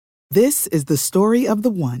This is the story of the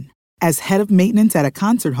one. As head of maintenance at a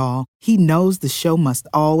concert hall, he knows the show must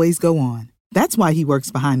always go on. That's why he works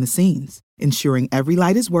behind the scenes, ensuring every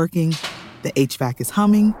light is working, the HVAC is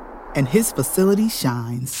humming, and his facility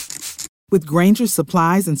shines. With Grainger's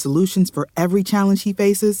supplies and solutions for every challenge he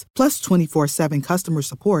faces, plus 24/7 customer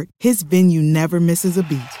support, his venue never misses a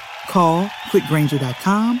beat. Call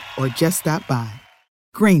quickgrainger.com or just stop by.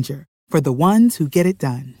 Grainger, for the ones who get it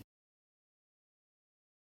done.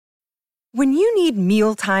 When you need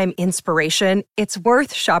mealtime inspiration, it's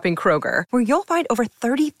worth shopping Kroger, where you'll find over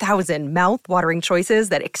 30,000 mouth-watering choices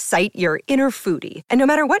that excite your inner foodie. And no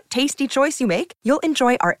matter what tasty choice you make, you'll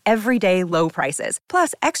enjoy our everyday low prices,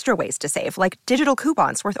 plus extra ways to save, like digital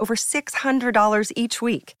coupons worth over $600 each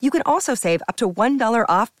week. You can also save up to $1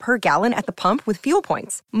 off per gallon at the pump with fuel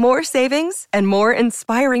points. More savings and more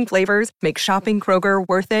inspiring flavors make shopping Kroger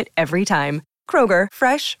worth it every time. Kroger,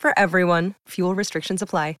 fresh for everyone. Fuel restrictions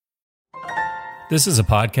apply. This is a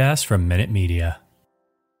podcast from Minute Media.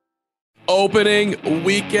 Opening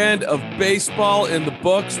weekend of baseball in the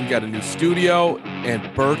books. We got a new studio,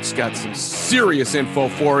 and Bert's got some serious info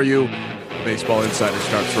for you. Baseball Insider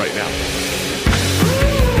starts right now.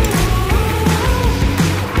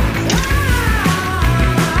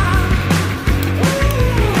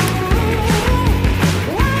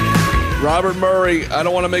 Robert Murray, I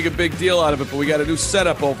don't want to make a big deal out of it, but we got a new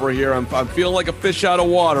setup over here. I'm feeling like a fish out of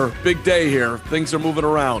water. Big day here. Things are moving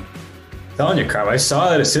around. I'm telling you, Carm, I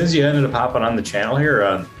saw that as soon as you ended up hopping on the channel here,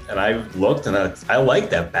 and I looked, and I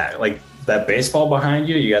like that back, like that baseball behind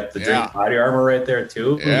you. You got the Drink Body Armor right there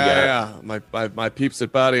too. Yeah. My peeps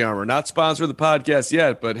at Body Armor, not sponsored the podcast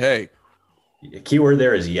yet, but hey, the keyword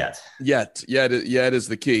there is yet. Yet is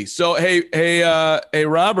the key. So hey,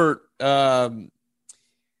 Robert.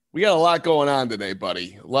 We got a lot going on today,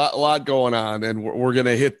 buddy. A lot going on, and we're going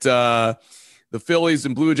to hit the Phillies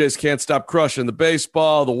and Blue Jays can't stop crushing the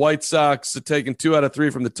baseball. The White Sox are taking 2 out of 3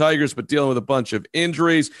 from the Tigers, but dealing with a bunch of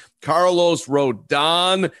injuries. Carlos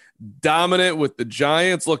Rodon, dominant with the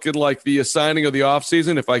Giants, looking like the signing of the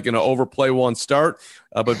offseason, if I can overplay one start,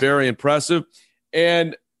 but very impressive.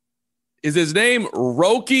 And is his name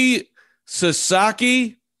Roki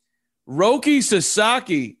Sasaki? Roki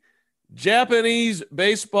Sasaki. Japanese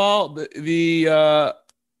baseball, the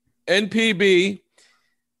NPB,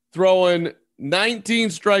 throwing 19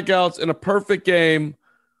 strikeouts in a perfect game.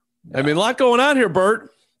 I mean, a lot going on here,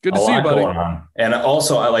 Bert. Good to see you, buddy. Going on. And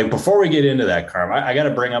also, before we get into that, Carm, I got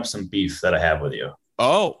to bring up some beef that I have with you.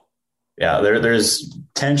 Oh. Yeah, there's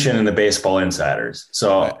tension in the Baseball Insiders.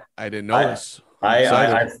 So I didn't notice.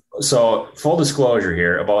 So full disclosure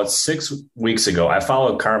here, about 6 weeks ago, I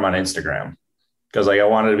followed Carm on Instagram because I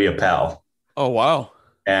wanted to be a pal. Oh, wow.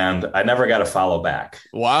 And I never got a follow back.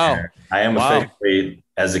 Wow. And I am officially,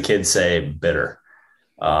 as the kids say, bitter.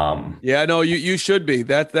 Yeah, no, you should be.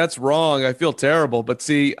 That's wrong. I feel terrible. But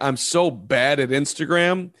see, I'm so bad at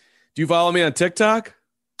Instagram. Do you follow me on TikTok?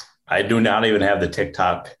 I do not even have the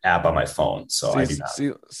TikTok app on my phone, so I do not.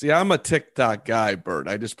 See, I'm a TikTok guy, Bert.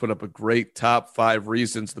 I just put up a great top 5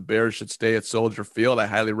 reasons the Bears should stay at Soldier Field. I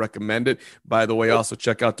highly recommend it. By the way, also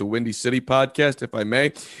check out the Windy City podcast, if I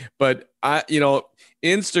may. But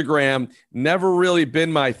Instagram never really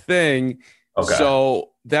been my thing. Okay.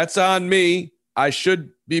 So that's on me. I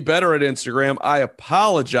should be better at Instagram. I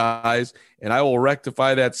apologize, and I will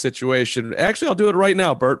rectify that situation. Actually, I'll do it right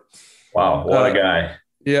now, Bert. Wow, what a guy.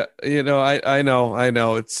 Yeah, I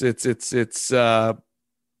know. It's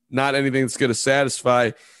not anything that's going to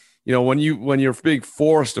satisfy. When you're being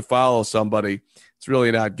forced to follow somebody, it's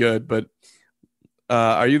really not good. But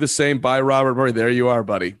are you the same? By Robert Murray. There you are,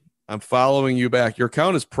 buddy. I'm following you back. Your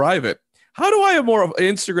account is private. How do I have more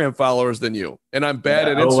Instagram followers than you? And I'm bad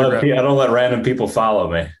at Instagram. I don't let random people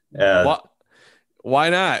follow me.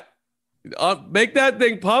 Why not? Make that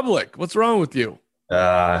thing public. What's wrong with you?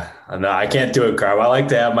 No, I can't do it, Carl. I like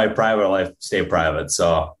to have my private life stay private.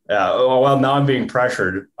 So, well, now I'm being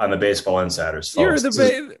pressured on the Baseball Insiders. Folks.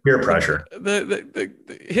 Peer pressure.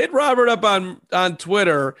 Hit Robert up on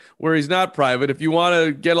Twitter where he's not private. If you want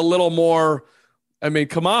to get a little more, I mean,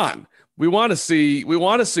 come on. We want to see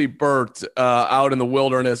Bert out in the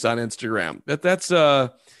wilderness on Instagram. That's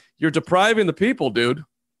you're depriving the people, dude.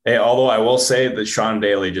 Hey, although I will say that Sean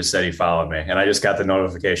Daly just said he followed me, and I just got the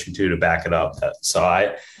notification too to back it up.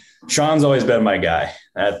 So Sean's always been my guy.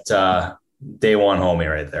 That day one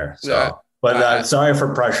homie right there. So, sorry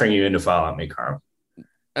for pressuring you into following me, Carm.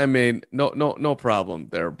 I mean, no problem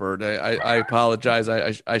there, Bert. I apologize.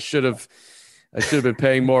 I should have I should have been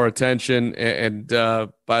paying more attention. And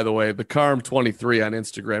by the way, the Carm23 on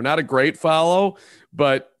Instagram, not a great follow,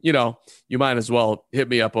 but you might as well hit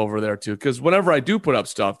me up over there too. Because whenever I do put up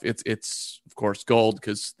stuff, it's of course gold,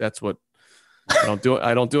 because that's what I don't do.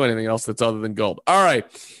 I don't do anything else that's other than gold. All right.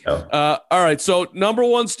 All right. So number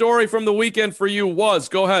one story from the weekend for you was,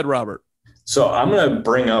 go ahead, Robert. So I'm going to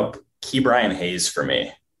bring up Ke'Bryan Hayes for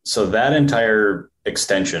me. So that entire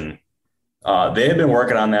extension, they had been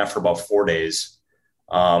working on that for about 4 days.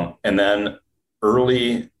 And then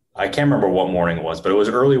I can't remember what morning it was, but it was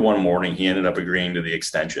early one morning. He ended up agreeing to the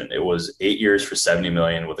extension. It was 8 years for $70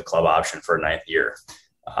 million with a club option for a ninth year.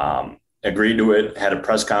 Agreed to it, had a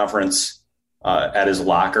press conference at his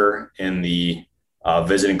locker in the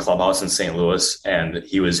visiting clubhouse in St. Louis. And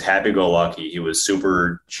he was happy-go-lucky. He was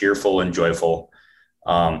super cheerful and joyful.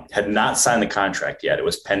 Had not signed the contract yet. It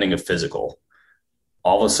was pending a physical.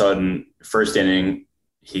 All of a sudden, first inning,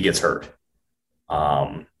 he gets hurt.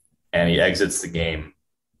 And he exits the game.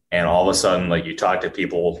 And all of a sudden, like, you talk to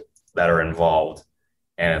people that are involved,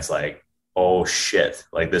 and it's like, oh shit,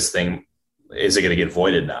 like, this thing, is it going to get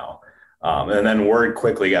voided now? And then word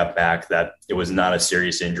quickly got back that it was not a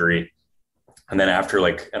serious injury. And then after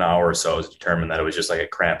like an hour or so, it was determined that it was just like a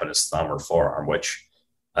cramp in his thumb or forearm, which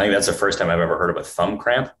I think that's the first time I've ever heard of a thumb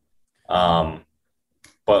cramp.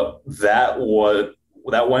 But that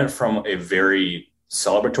went from a very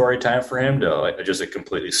celebratory time for him to like just a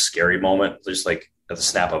completely scary moment, just like at the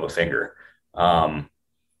snap of a finger.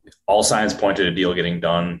 All signs point to a deal getting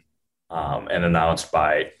done and announced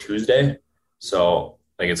by Tuesday. So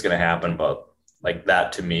like, it's going to happen, but like,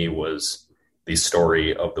 that to me was the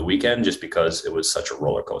story of the weekend, just because it was such a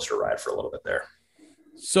roller coaster ride for a little bit there.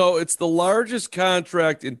 So it's the largest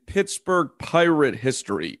contract in Pittsburgh Pirate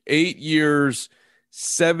history, 8 years,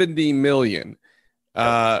 $70 million.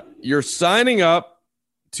 You're signing up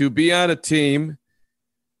to be on a team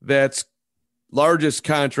that's largest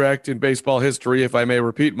contract in baseball history, if I may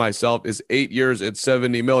repeat myself, is 8 years and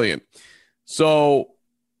 $70 million. So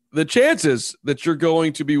the chances that you're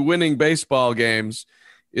going to be winning baseball games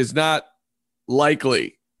is not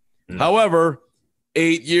likely. However,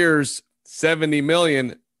 8 years, $70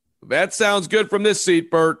 million, that sounds good from this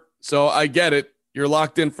seat, Bert. So I get it. You're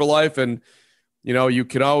locked in for life, and you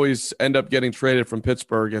can always end up getting traded from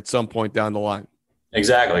Pittsburgh at some point down the line.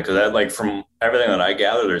 Exactly, because that, like, from everything that I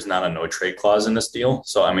gather, there's not a no trade clause in this deal.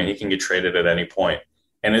 So I mean, he can get traded at any point.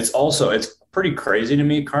 And it's pretty crazy to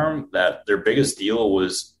me, Carm, that their biggest deal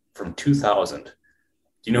was from 2000. Do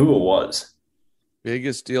you know who it was?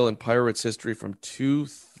 Biggest deal in Pirates history from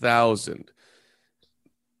 2000.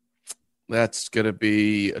 That's going to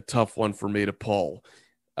be a tough one for me to pull.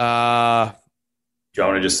 Do you want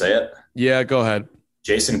me to just say it? Yeah, go ahead.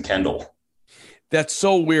 Jason Kendall. That's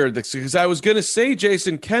so weird, because I was going to say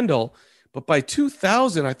Jason Kendall, but by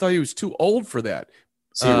 2000, I thought he was too old for that.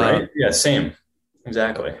 See, right? Yeah, same.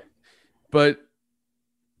 Exactly. But,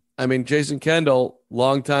 I mean, Jason Kendall,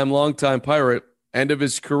 long time Pirate. End of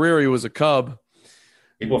his career, he was a Cub.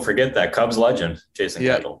 People forget that. Cubs legend, Jason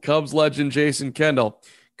Kendall. Cubs legend, Jason Kendall.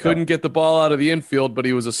 Couldn't get the ball out of the infield, but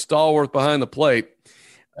he was a stalwart behind the plate.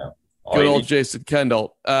 Good old Jason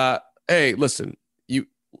Kendall. Hey, listen,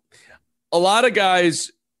 a lot of guys,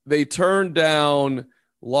 they turn down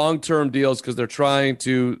long-term deals because they're trying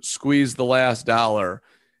to squeeze the last dollar.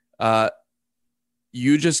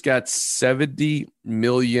 You just got $70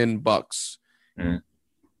 million.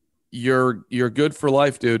 You're good for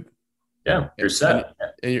life, dude. Yeah, you're set.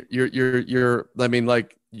 And you're I mean,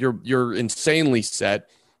 like, you're insanely set,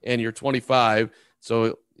 and you're 25.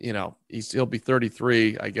 So, he'll be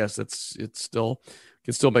 33. I guess it's still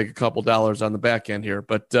can still make a couple dollars on the back end here.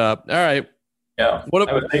 But all right. Yeah.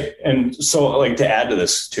 I would think, and so, like, to add to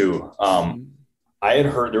this too, I had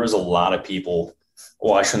heard there was a lot of people.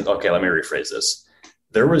 Well, okay, let me rephrase this.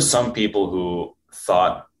 There was some people who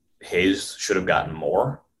thought Hayes should have gotten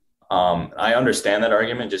more. I understand that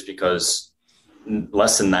argument, just because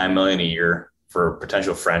less than $9 million a year for a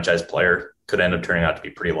potential franchise player could end up turning out to be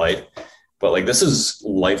pretty light. But like, this is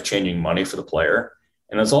life-changing money for the player.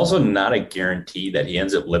 And it's also not a guarantee that he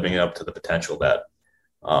ends up living up to the potential that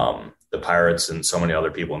the Pirates and so many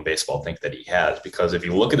other people in baseball think that he has. Because if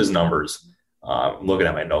you look at his numbers, I'm looking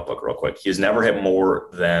at my notebook real quick, he's never hit more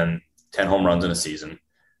than 10 home runs in a season.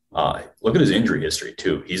 Look at his injury history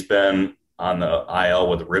too. He's been on the IL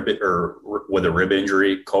with a rib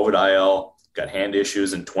injury, COVID IL, got hand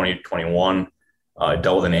issues in 2021,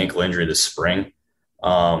 dealt with an ankle injury this spring.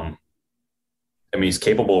 I mean, he's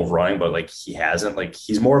capable of running, but like, he hasn't, like,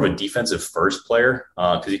 he's more of a defensive first player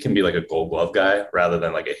because he can be like a Gold Glove guy rather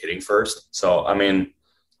than like a hitting first. So, I mean,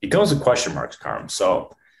 he comes with question marks, Carm.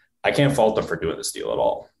 So I can't fault them for doing this deal at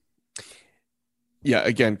all. Yeah,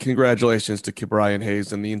 again, congratulations to Brian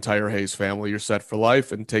Hayes and the entire Hayes family. You're set for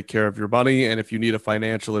life, and take care of your money. And if you need a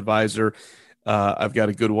financial advisor, I've got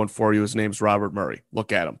a good one for you. His name's Robert Murray.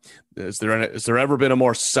 Look at him. Is there ever been a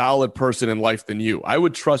more solid person in life than you? I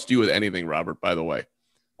would trust you with anything, Robert, by the way.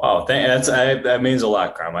 Wow, that means a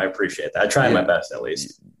lot, Carm. I appreciate that. I try my best, at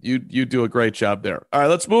least. You do a great job there. All right,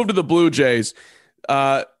 let's move to the Blue Jays.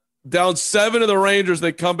 Down 7 to the Rangers.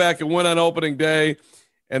 They come back and win on opening day.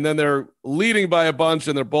 And then they're leading by a bunch,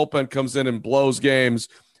 and their bullpen comes in and blows games.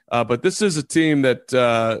 But this is a team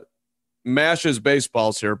that mashes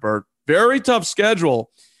baseballs here, Bert. Very tough schedule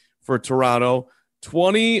for Toronto.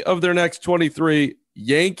 20 of their next 23,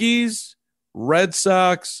 Yankees, Red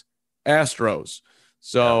Sox, Astros.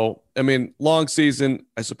 So, I mean, long season.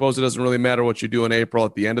 I suppose it doesn't really matter what you do in April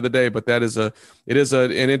at the end of the day, but it is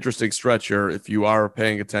an interesting stretch here if you are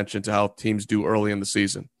paying attention to how teams do early in the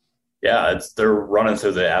season. Yeah, they're running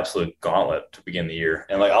through the absolute gauntlet to begin the year.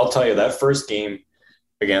 And I'll tell you, that first game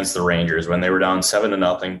against the Rangers, when they were down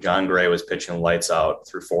 7-0, John Gray was pitching lights out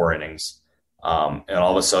through 4 innings. And all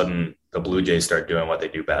of a sudden the Blue Jays start doing what they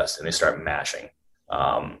do best, and they start mashing.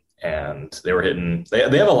 And they were hitting, they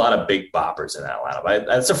have a lot of big boppers in that lineup.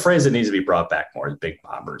 That's a phrase that needs to be brought back more, big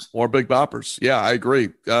boppers. More big boppers. Yeah, I agree.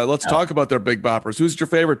 Let's talk about their big boppers. Who's your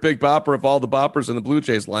favorite big bopper of all the boppers in the Blue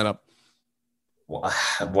Jays lineup? Well,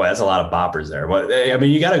 boy, that's a lot of boppers there. But I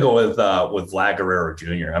mean, you got to go with Vlad Guerrero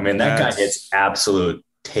Jr. I mean, that guy hits absolute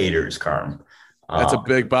taters, Carm. That's a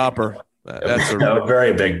big bopper. That's a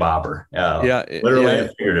very big bopper. Yeah, literally and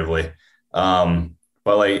figuratively.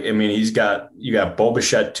 But I mean, you got Bo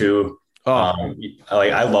Bichette too.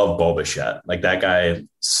 I love Bo Bichette. That guy,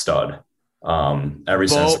 stud.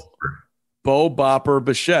 Since Bo Bopper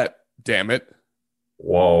Bichette. Damn it!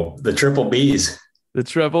 Whoa, the triple B's. The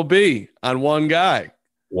triple B on one guy.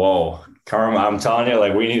 Whoa, Carm, I'm telling you,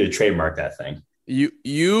 we need to trademark that thing.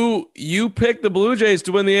 You picked the Blue Jays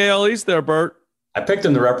to win the AL East there, Bert. I picked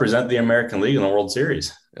them to represent the American League in the World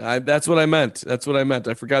Series. That's what I meant.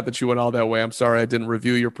 I forgot that you went all that way. I'm sorry I didn't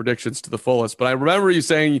review your predictions to the fullest, but I remember you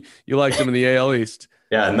saying you liked them in the AL East.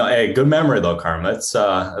 Yeah, no, hey, good memory though, Carm. That's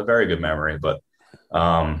a very good memory. But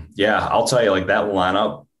I'll tell you, that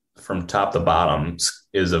lineup from top to bottom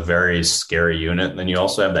is a very scary unit. And then you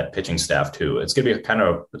also have that pitching staff too. It's gonna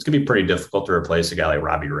be pretty difficult to replace a guy like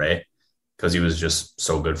Robbie Ray because he was just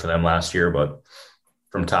so good for them last year. But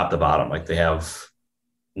from top to bottom, they have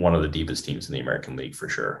one of the deepest teams in the American League for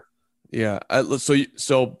sure. Yeah.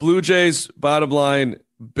 So Blue Jays, bottom line,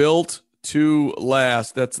 built to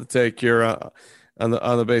last. That's the take here on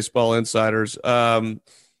the Baseball Insiders.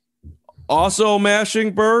 Also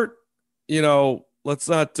mashing, Bert. Let's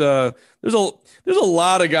not. There's a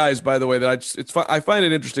lot of guys, by the way, that I find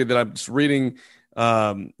it interesting that I'm just reading.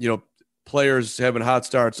 Players having hot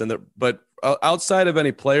starts, but outside of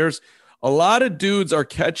any players, a lot of dudes are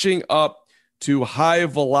catching up to high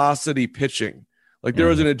velocity pitching. There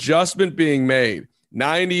was an adjustment being made.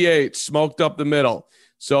 98 smoked up the middle.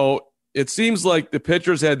 So it seems like the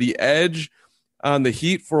pitchers had the edge on the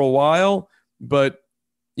Heat for a while, but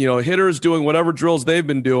hitters doing whatever drills they've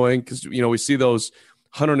been doing, because we see those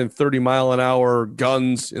 130 mile an hour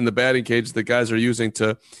guns in the batting cage that guys are using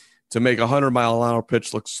to make a 100 mile an hour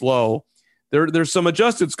pitch look slow. There's some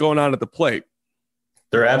adjustments going on at the plate.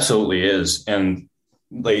 There absolutely is. And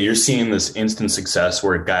you're seeing this instant success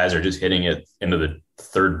where guys are just hitting it into the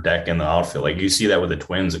third deck in the outfield. You see that with the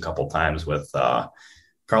Twins a couple times with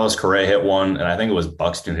Carlos Correa hit one, and I think it was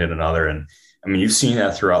Buxton hit another. And I mean, you've seen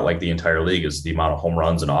that throughout the entire league is the amount of home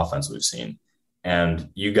runs and offense we've seen. And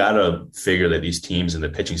you got to figure that these teams and the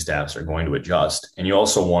pitching staffs are going to adjust. And you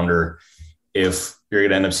also wonder if you're going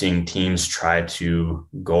to end up seeing teams try to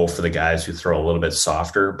go for the guys who throw a little bit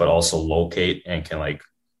softer, but also locate and can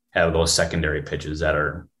have those secondary pitches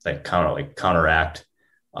that counteract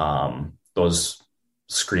those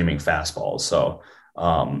screaming fastballs. So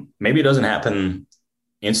maybe it doesn't happen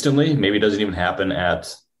instantly. Maybe it doesn't even happen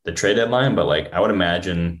at the trade deadline, but I would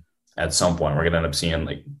imagine at some point we're going to end up seeing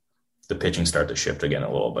the pitching start to shift again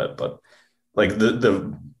a little bit. But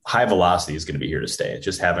the high velocity is going to be here to stay. It's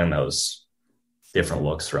just having those different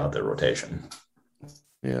looks throughout the rotation.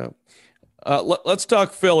 Yeah. Let's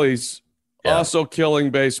talk Phillies. Yeah. Also killing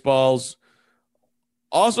baseballs.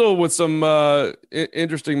 Also with some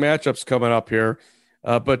interesting matchups coming up here.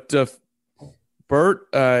 But Bert,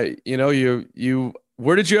 you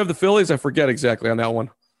where did you have the Phillies? I forget exactly on that one.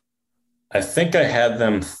 I think I had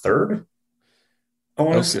them third. I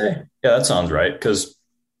want to say. Yeah, that sounds right. Because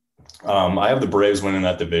I have the Braves winning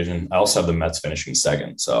that division. I also have the Mets finishing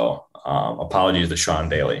second. So apologies to Sean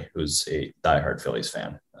Daly, who's a diehard Phillies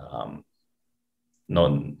fan.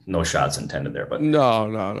 No shots intended there, but no,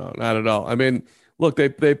 not at all. I mean, look, they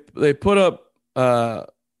put up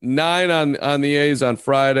 9 on the A's on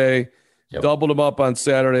Friday, doubled them up on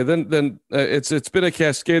Saturday. Then it's been a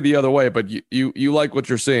cascade the other way. But you like what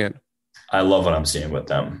you're seeing. I love what I'm seeing with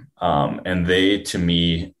them. And they, to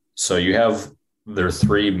me, so you have their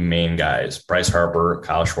 3 main guys: Bryce Harper,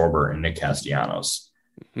 Kyle Schwarber, and Nick Castellanos.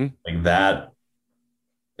 Mm-hmm. Like that.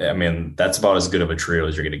 I mean, that's about as good of a trio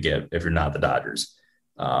as you're going to get if you're not the Dodgers.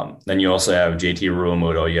 Then you also have JT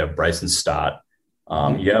Realmuto. You have Bryson Stott.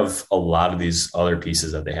 You have a lot of these other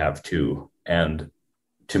pieces that they have too. And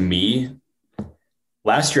to me,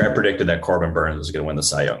 last year I predicted that Corbin Burnes was going to win the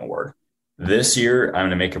Cy Young Award. This year, I'm going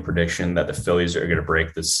to make a prediction that the Phillies are going to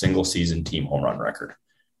break the single season team home run record.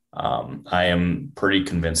 I am pretty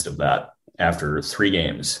convinced of that after 3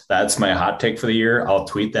 games. That's my hot take for the year. I'll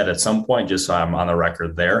tweet that at some point just so I'm on the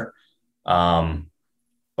record there.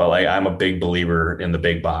 But like, I'm a big believer in the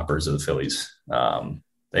big boppers of the Phillies.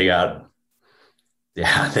 They got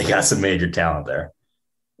some major talent there.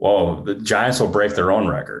 Well, the Giants will break their own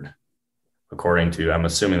record, according to, I'm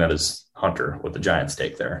assuming that is Hunter with the Giants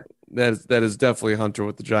take there. That is definitely Hunter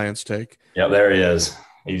with the Giants take. Yeah, there he is.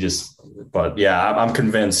 But yeah, I'm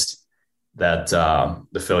convinced that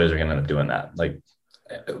the Phillies are going to end up doing that. Like,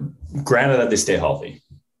 granted that they stay healthy.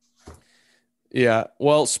 Yeah.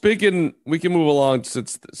 Well, we can move along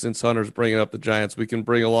since Hunter's bringing up the Giants. We can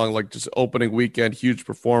bring along like just opening weekend huge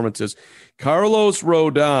performances. Carlos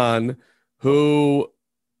Rodon, who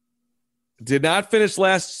did not finish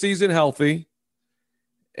last season healthy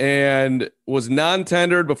and was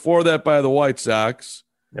non-tendered before that by the White Sox.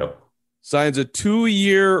 Yep. Signs a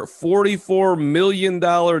 2-year, $44 million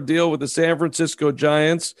deal with the San Francisco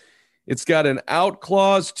Giants. It's got an out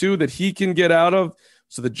clause, too, that he can get out of.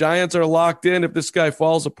 So the Giants are locked in. If this guy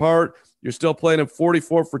falls apart, you're still playing him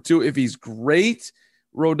 44 for 2. If he's great,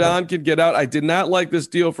 Rodon can get out. I did not like this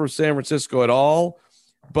deal for San Francisco at all.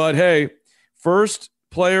 But, hey, first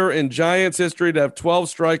player in Giants history to have 12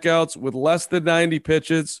 strikeouts with less than 90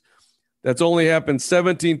 pitches. That's only happened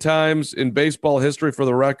 17 times in baseball history for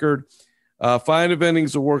the record. 5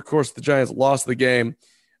 innings of workhorse. The Giants lost the game.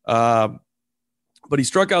 But he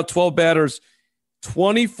struck out 12 batters,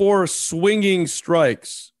 24 swinging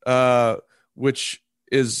strikes, which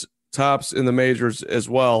is tops in the majors as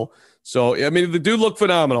well. So, I mean, the dude looked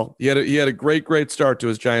phenomenal. He had a great start to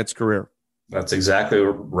his Giants career. That's exactly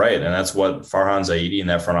right. And that's what Farhan Zaidi and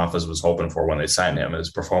that front office was hoping for when they signed him, is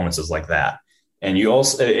performances like that. And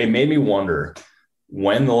it made me wonder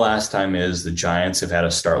when the last time is the Giants have had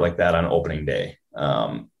a start like that on opening day.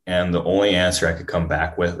 And the only answer I could come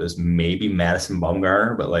back with is maybe Madison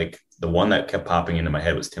Bumgarner, but like the one that kept popping into my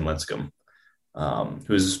head was Tim Lincecum,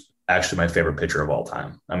 who's actually my favorite pitcher of all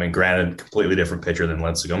time. I mean, granted, completely different pitcher than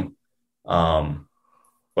Lincecum.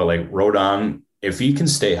 But like Rodon, if he can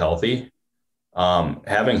stay healthy,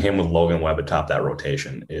 having him with Logan Webb atop that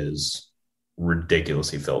rotation is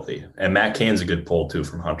ridiculously filthy. And Matt Cain's a good pull too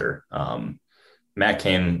from Hunter. Matt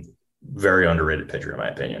Cain, very underrated pitcher in my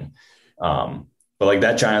opinion. But like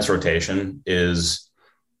that Giants rotation is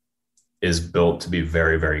built to be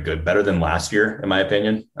very, very good, better than last year in my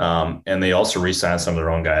opinion. And they also re-signed some of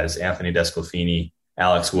their own guys, Anthony Desclafini,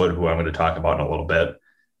 Alex Wood, who I'm going to talk about in a little bit.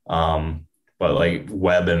 But like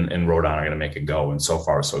Webb and Rodon are going to make it go. And so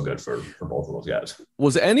far, so good for both of those guys.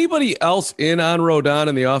 Was anybody else in on Rodon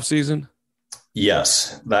in the offseason?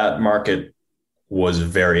 Yes, that market was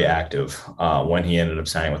very active when he ended up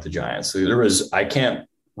signing with the Giants. So I can't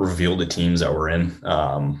reveal the teams that were in.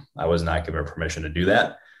 I was not given permission to do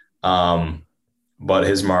that. But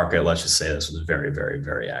his market, let's just say this, was very, very,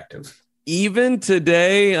 very active. Even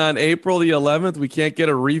today on April the 11th, we can't get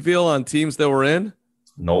a reveal on teams that were in?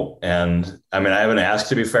 Nope. And I mean, I haven't asked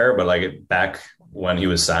to be fair, but like back when he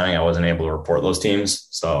was signing, I wasn't able to report those teams.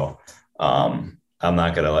 So I'm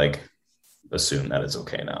not going to like assume that it's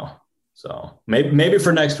okay now. So maybe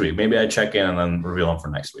for next week, maybe I check in and then reveal them for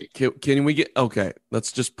next week. Can we get, okay,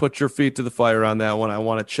 let's just put your feet to the fire on that one. I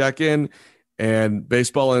want to check in, and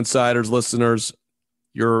Baseball Insiders listeners,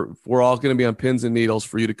 we're all going to be on pins and needles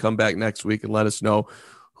for you to come back next week and let us know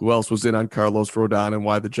who else was in on Carlos Rodon and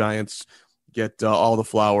why the Giants get all the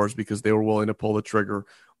flowers, because they were willing to pull the trigger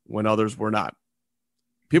when others were not.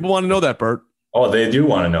 People want to know that, Bert. Oh, they do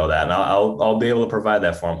want to know that, and I'll be able to provide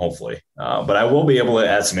that for them, hopefully. But I will be able to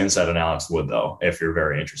add some insight on Alex Wood, though, if you're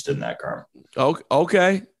very interested in that, Carm.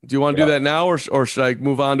 Okay. Do you want to do that now, or should I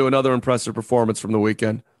move on to another impressive performance from the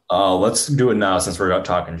weekend? Let's do it now since we're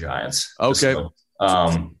talking Giants. Okay.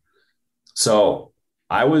 So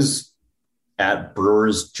I was at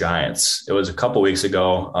Brewers Giants. It was a couple weeks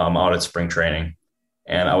ago out at spring training,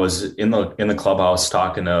 And I was in the clubhouse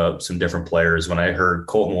talking to some different players when I heard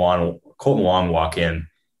Colton Wong walk in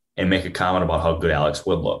and make a comment about how good Alex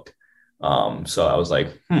Wood looked. So I was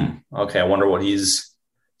like, okay, I wonder what he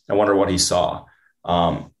saw.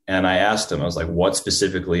 And I asked him, I was like, what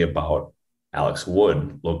specifically about Alex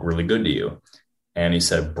Wood looked really good to you? And he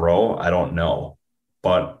said, bro, I don't know,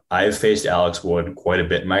 but I've faced Alex Wood quite a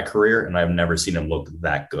bit in my career, and I've never seen him look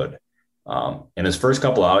that good. In his first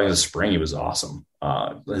couple outings of spring, he was awesome.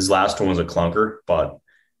 His last one was a clunker, but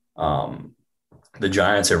the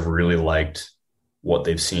Giants have really liked what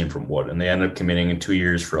they've seen from Wood, and they ended up committing in 2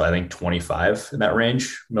 years for, I think, 25 in that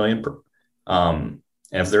range million. And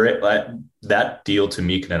if that deal to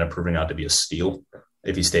me can end up proving out to be a steal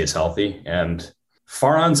if he stays healthy. And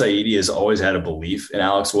Farhan Zaidi has always had a belief in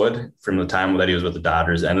Alex Wood from the time that he was with the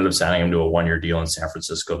Dodgers, ended up signing him to a 1-year deal in San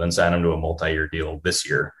Francisco, then signed him to a multi-year deal this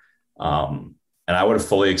year. And I would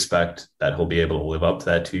fully expect that he'll be able to live up to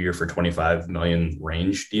that 2-year for $25 million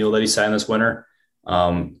range deal that he signed this winter,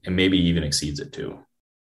 and maybe even exceeds it too.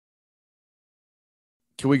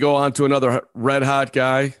 Can we go on to another red hot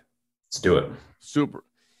guy? Let's do it. Super.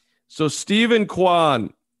 So Stephen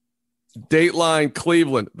Kwan, Dateline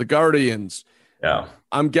Cleveland, the Guardians. Yeah.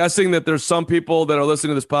 I'm guessing that there's some people that are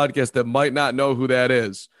listening to this podcast that might not know who that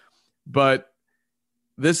is, but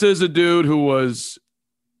this is a dude who was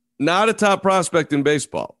not a top prospect in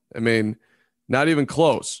baseball. I mean, not even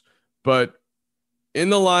close, but in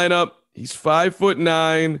the lineup, he's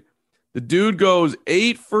 5'9". The dude goes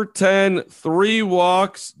 8 for 10, 3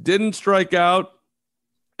 walks, didn't strike out.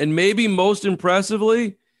 And maybe most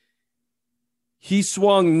impressively, he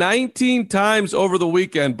swung 19 times over the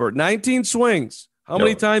weekend, Bert. 19 swings. How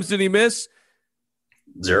many times did he miss?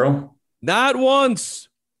 0. Not once.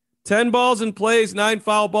 10 balls in plays, 9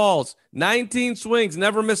 foul balls. 19 swings,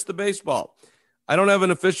 never missed the baseball. I don't have an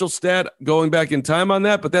official stat going back in time on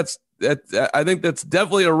that, but I think that's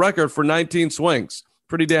definitely a record for 19 swings.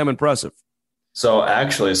 Pretty damn impressive. So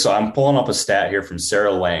I'm pulling up a stat here from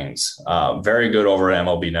Sarah Langs, very good over at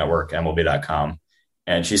MLB Network, MLB.com.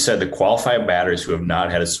 And she said the qualified batters who have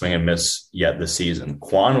not had a swing and miss yet this season,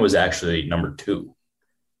 Kwan was actually number 2.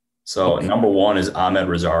 So number 1 is Ahmed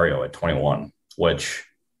Rosario at 21, which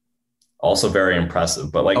also very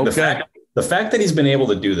impressive. But the fact that he's been able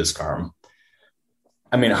to do this, Carm,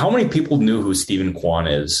 I mean, how many people knew who Stephen Kwan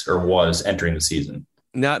is or was entering the season?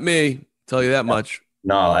 Not me, tell you that much.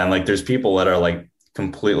 No, and there's people that are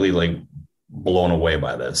completely blown away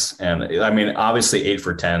by this. And I mean, obviously 8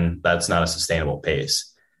 for 10, that's not a sustainable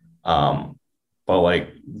pace. But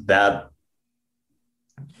that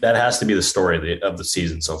has to be the story of the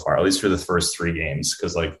season so far, at least for the first 3 games.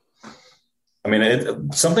 Cause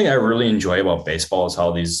something I really enjoy about baseball is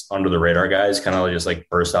how these under the radar guys kind of just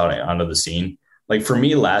burst out onto the scene. Like for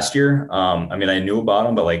me last year, I knew about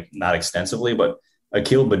him, but not extensively, but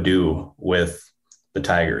Akil Baddoo with the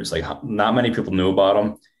Tigers, not many people knew about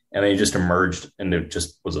him. And then he just emerged and it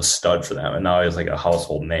just was a stud for them. And now he's a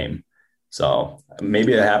household name. So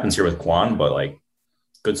maybe it happens here with Kwan, but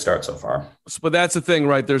good start so far. But that's the thing,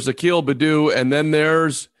 right? There's Akil Baddoo, and then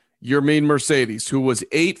there's Yermin Mercedes, who was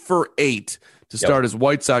 8 for 8 to start his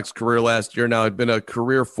White Sox career last year. Now, had been a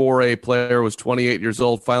career 4A player, was 28 years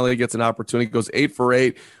old, finally gets an opportunity, goes 8 for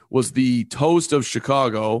 8, was the toast of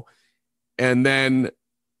Chicago, and then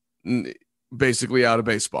basically out of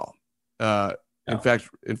baseball. In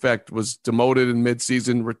fact, was demoted in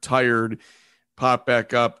midseason, retired, popped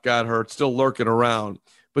back up, got hurt, still lurking around.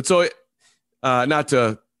 But so, not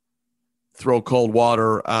to throw cold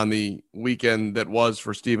water on the weekend that was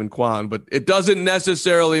for Stephen Kwan, but it doesn't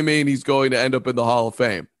necessarily mean he's going to end up in the Hall of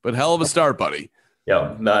Fame. But hell of a start, buddy.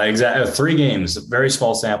 Yeah, no, exactly. 3 games, very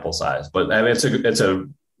small sample size, but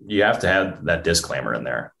you have to have that disclaimer in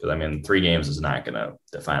there because 3 games is not going to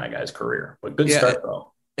define a guy's career. But good start though.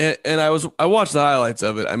 And I watched the highlights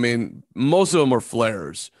of it. Most of them were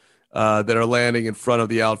flares that are landing in front of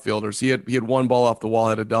the outfielders. He had 1 ball off the wall,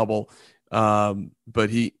 had a double, but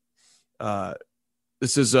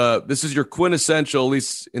this is your quintessential, at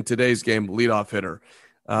least in today's game, leadoff hitter,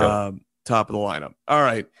 top of the lineup. All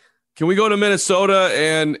right. Can we go to Minnesota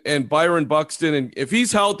and Byron Buxton? And if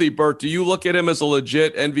he's healthy, Bert, do you look at him as a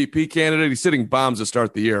legit MVP candidate? He's hitting bombs to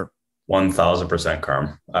start the year. 1,000%,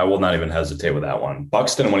 Carm. I will not even hesitate with that one.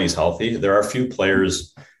 Buxton, when he's healthy, there are a few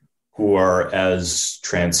players who are as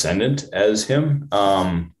transcendent as him.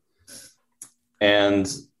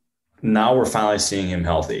 And now we're finally seeing him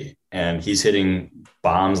healthy. And he's hitting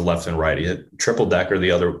bombs left and right. He hit triple decker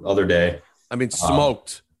the other day.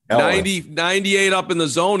 Smoked. 98 up in the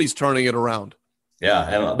zone. He's turning it around.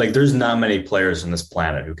 Yeah. And there's not many players on this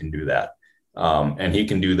planet who can do that. And he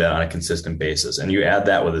can do that on a consistent basis. And you add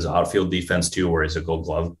that with his outfield defense too, where he's a gold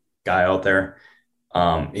glove guy out there.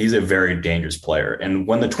 He's a very dangerous player. And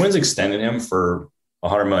when the Twins extended him for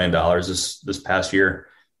 $100 million this past year,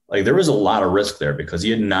 like there was a lot of risk there because he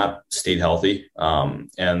had not stayed healthy.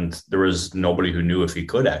 And there was nobody who knew if he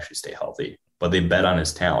could actually stay healthy, but they bet on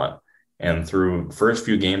his talent. And through first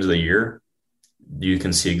few games of the year, you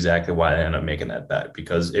can see exactly why they end up making that bet,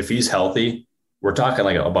 because if he's healthy, we're talking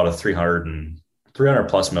like about a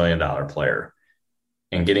 $300+ million player,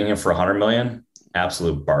 and getting him for $100 million,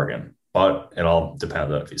 absolute bargain. But it all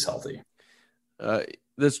depends on if he's healthy.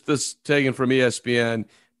 This taken from ESPN.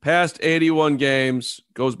 Past 81 games,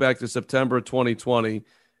 goes back to September of 2020.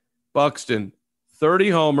 Buxton, 30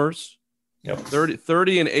 homers,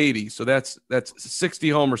 30 and 80. So that's 60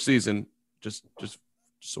 homer season. Just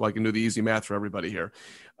so I can do the easy math for everybody here.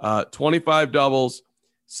 25 doubles,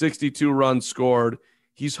 62 runs scored.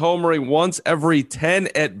 He's homering once every 10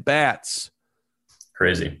 at bats.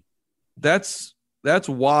 Crazy. That's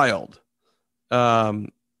wild.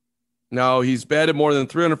 Now he's batted more than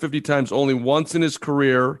 350 times only once in his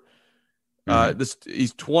career.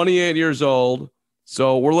 He's 28 years old,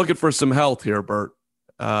 so we're looking for some health here, Bert.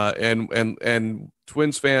 And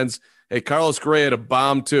Twins fans, hey, Carlos Correa had a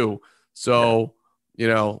bomb too. So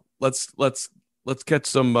let's catch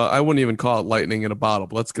some. I wouldn't even call it lightning in a bottle,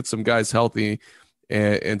 but let's get some guys healthy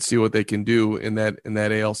and see what they can do in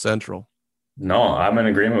that AL Central. No, I'm in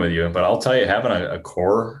agreement with you, but I'll tell you, having a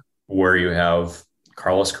core where you have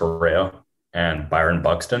Carlos Correa and Byron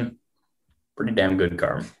Buxton, pretty damn good,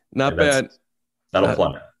 Carm. Not bad. That'll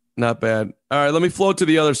play. Not bad. All right, let me float to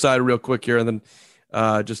the other side real quick here, and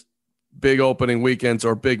then just big opening weekends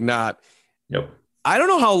or big not. Yep. I don't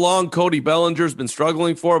know how long Cody Bellinger's been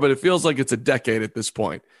struggling for, but it feels like it's a decade at this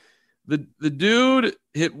point. The dude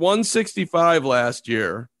hit 165 last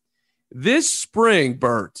year. This spring,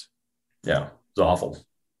 Bert. Yeah, it's awful.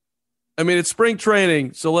 I mean, it's spring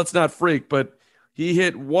training, so let's not freak, but he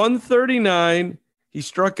hit 139. He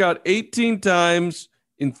struck out 18 times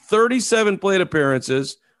in 37 plate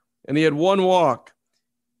appearances, and he had one walk.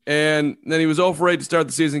 And then he was 0 for 8 to start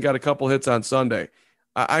the season, got a couple hits on Sunday.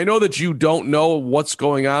 I know that you don't know what's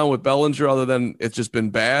going on with Bellinger other than it's just been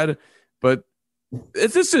bad, but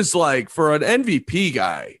this is like, for an MVP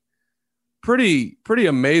guy, pretty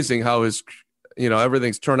amazing how his,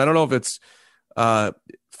 everything's turned. I don't know if it's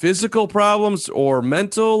physical problems or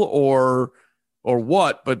mental or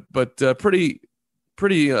what, but pretty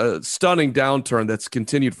stunning downturn that's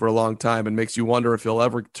continued for a long time and makes you wonder if he'll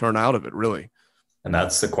ever turn out of it, really. And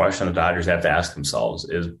that's the question the Dodgers have to ask themselves: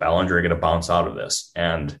 is Bellinger going to bounce out of this?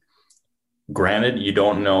 And granted, you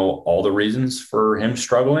don't know all the reasons for him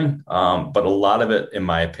struggling, but a lot of it, in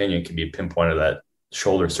my opinion, can be pinpointed to that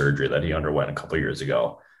shoulder surgery that he underwent a couple of years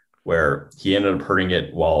ago, where he ended up hurting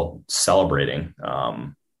it while celebrating.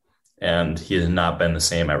 And he has not been the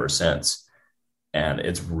same ever since. And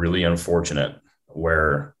it's really unfortunate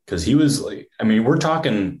because he was like, I mean, we're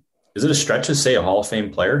talking, is it a stretch to say a Hall of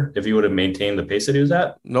Fame player if he would have maintained the pace that he was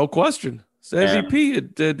at? No question. It's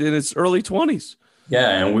MVP in his early 20s. Yeah.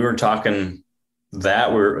 And we were talking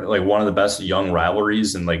that we're like one of the best young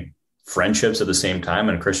rivalries and like friendships at the same time.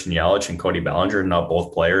 And Christian Yelich and Cody Bellinger, now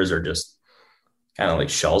both players are just kind of like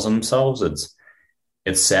shells themselves.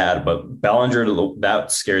 It's sad, but Bellinger,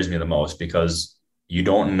 that scares me the most because you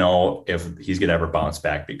don't know if he's going to ever bounce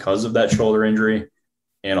back because of that shoulder injury.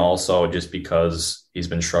 And also just because he's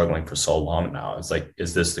been struggling for so long now. It's like,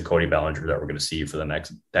 is this the Cody Bellinger that we're going to see for the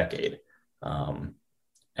next decade?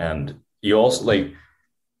 And you also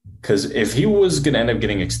because if he was going to end up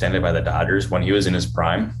getting extended by the Dodgers when he was in his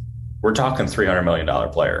prime, we're talking $300 million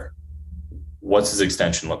player. What's his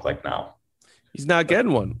extension look like now? He's not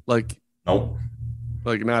getting one. Nope.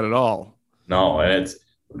 Not at all. No. And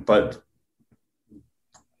but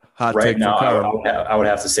hot right take now, I would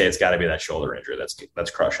have to say it's got to be that shoulder injury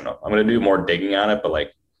that's crushing him. I'm going to do more digging on it, but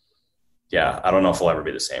I don't know if he'll ever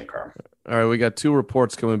be the same, Carm. All right, we got two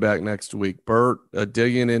reports coming back next week. Bert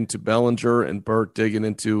digging into Bellinger and Bert digging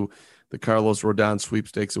into the Carlos Rodon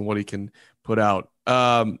sweepstakes and what he can put out.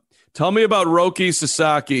 Tell me about Roki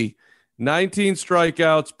Sasaki. 19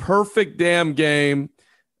 strikeouts, perfect damn game.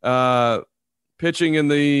 Pitching in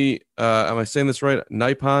the, am I saying this right?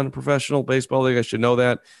 Nippon Professional Baseball League. I should know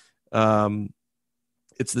that.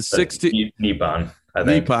 It's the 16th. Nippon, I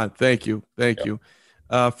think. Nippon, thank you.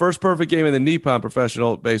 First perfect game in the Nippon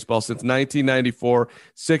Professional Baseball since 1994,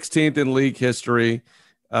 16th in league history.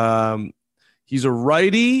 He's a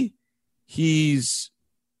righty. He's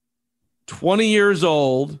 20 years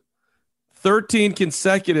old, 13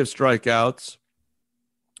 consecutive strikeouts,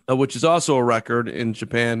 which is also a record in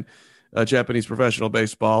Japan. Japanese professional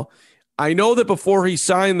baseball. I know that before he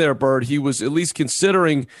signed there, Bird, he was at least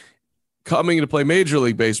considering coming to play Major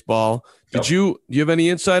League Baseball. Do you have any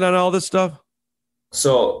insight on all this stuff?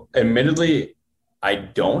 So admittedly, I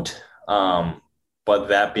don't. But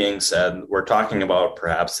that being said, we're talking about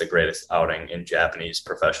perhaps the greatest outing in Japanese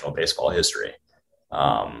professional baseball history.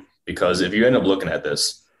 Because if you end up looking at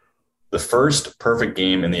this, the first perfect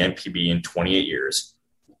game in the NPB in 28 years,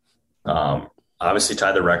 obviously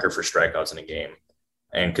tied the record for strikeouts in a game,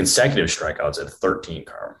 and consecutive strikeouts at 13,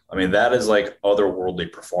 Carm. I mean, that is like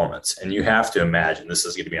otherworldly performance. And you have to imagine this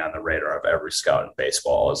is going to be on the radar of every scout in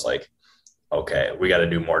baseball is like, okay, we got to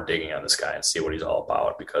do more digging on this guy and see what he's all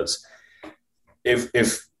about. Because if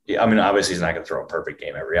I mean, obviously he's not going to throw a perfect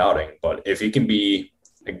game every outing, but if he can be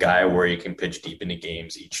a guy where you can pitch deep into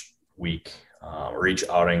games each week or each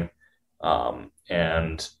outing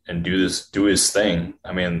and do his thing.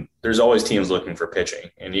 I mean, there's always teams looking for pitching,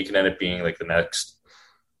 and he can end up being like the next,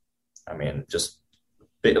 I mean, just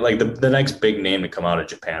like the next big name to come out of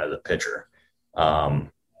Japan as a pitcher.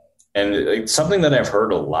 And like, something that I've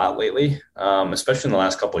heard a lot lately, especially in the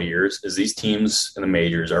last couple of years, is these teams in the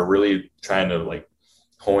majors are really trying to like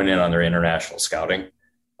hone in on their international scouting.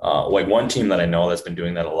 Like one team that I know that's been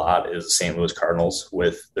doing that a lot is the St. Louis Cardinals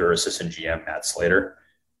with their assistant GM, Matt Slater.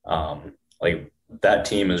 Like that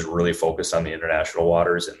team is really focused on the international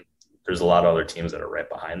waters, and there's a lot of other teams that are right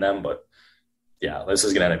behind them. But yeah, this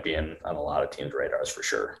is going to end up being on a lot of teams' radars for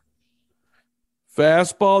sure.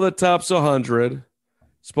 Fastball that tops 100.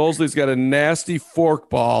 Supposedly he's got a nasty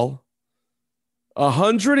forkball.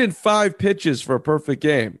 105 pitches for a perfect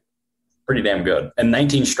game. Pretty damn good. And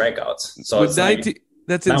 19 strikeouts. So with 19,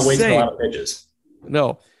 that's insane. Not wasting a lot of pitches.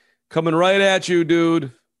 No. Coming right at you,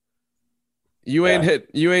 dude. You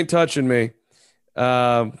ain't touching me.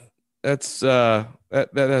 That's some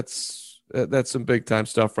big time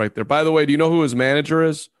stuff right there. By the way, do you know who his manager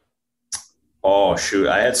is? Oh, shoot.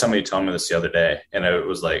 I had somebody tell me this the other day, and it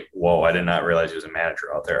was like, whoa, I did not realize he was a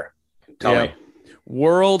manager out there. Tell me.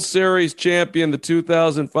 World Series champion, the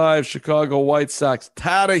 2005 Chicago White Sox,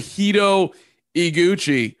 Tadahito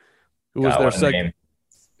Iguchi, who was their second.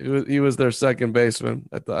 He was their second baseman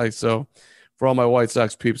at the ice. So for all my White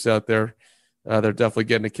Sox peeps out there, they're definitely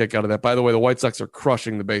getting a kick out of that. By the way, the White Sox are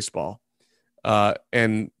crushing the baseball.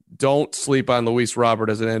 And don't sleep on Luis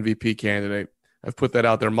Robert as an MVP candidate. I've put that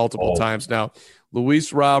out there multiple times now.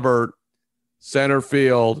 Luis Robert, center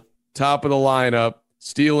field, top of the lineup,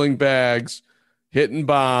 stealing bags, hitting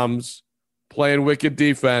bombs, playing wicked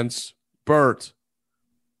defense. Bert.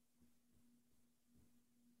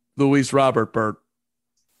 Luis Robert, Bert.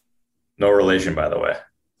 No relation, by the way.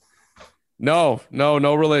 No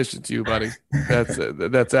relation to you, buddy.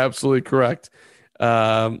 That's absolutely correct.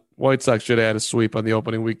 White Sox should have had a sweep on the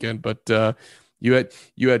opening weekend, but you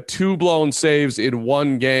had two blown saves in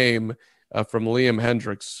one game from Liam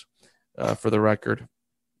Hendriks, for the record.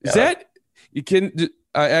 Is that you can?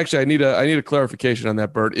 Actually, I need a clarification on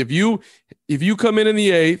that, Bert. If you come in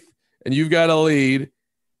the eighth and you've got a lead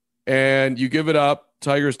and you give it up,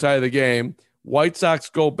 Tigers tie the game. White Sox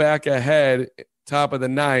go back ahead, top of the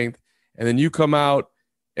ninth, and then you come out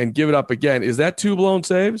and give it up again. Is that two blown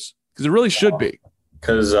saves? Because it really should be.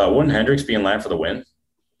 Because wouldn't Hendriks be in line for the win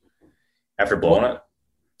after blowing it?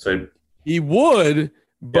 So he would,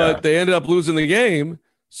 but they ended up losing the game.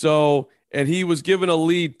 So, and he was given a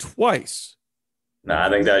lead twice. No, I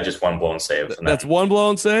think that just one blown save. That's one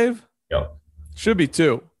blown save? Yep. Should be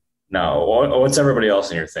two. No, what's everybody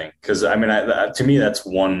else in your thing? Because I mean, to me, that's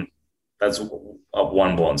one. That's a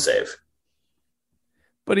one blown save.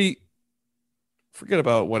 But forget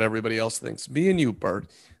about what everybody else thinks. Me and you, Bert.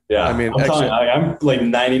 Yeah, I mean, I'm like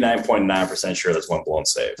 99.9% sure that's one blown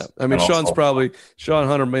save. I mean, Sean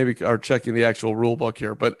Hunter maybe are checking the actual rule book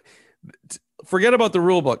here, but forget about the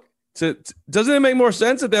rule book. Doesn't it make more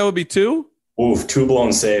sense that would be two? Oof, two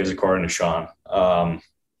blown saves according to Sean.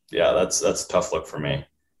 Yeah, that's a tough look for me.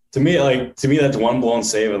 To me, that's one blown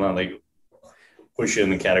save, and then like push you in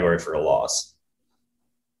the category for a loss.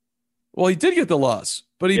 Well, he did get the loss,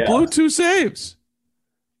 but he blew two saves.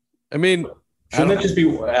 I mean, shouldn't it just be?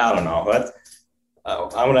 I don't know. I'm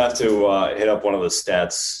gonna have to hit up one of the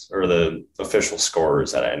stats or the official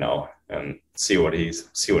scorers that I know and see what he has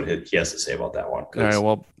to say about that one. All right.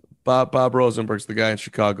 Well, Bob Rosenberg's the guy in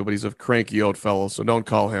Chicago, but he's a cranky old fellow, so don't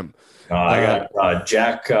call him. I got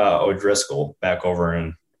Jack O'Driscoll back over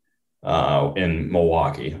in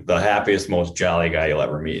Milwaukee, the happiest, most jolly guy you'll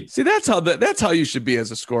ever meet. See, that's how you should be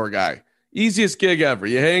as a score guy. Easiest gig ever.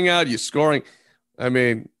 You hang out, you scoring. I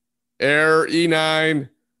mean, air, E9,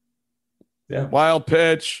 wild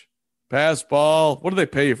pitch, pass ball. What do they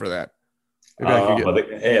pay you for that? But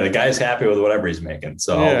the guy's happy with whatever he's making.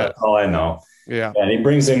 So that's all I know. Yeah. And he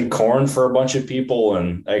brings in corn for a bunch of people,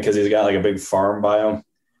 and because he's got like a big farm by him.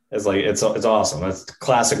 It's like it's awesome. That's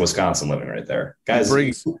classic Wisconsin living right there. Guys,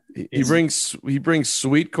 he brings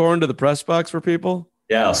sweet corn to the press box for people.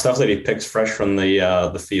 Yeah, stuff that he picks fresh from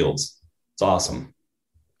the fields. It's awesome.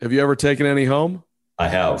 Have you ever taken any home? I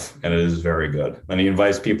have, and it is very good. And he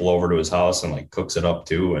invites people over to his house and like cooks it up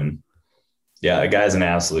too. And yeah, the guy's an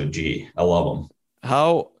absolute G. I love him.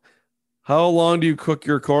 How long do you cook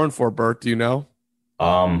your corn for, Bert? Do you know?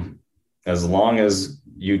 As long as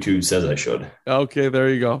YouTube says I should. Okay, there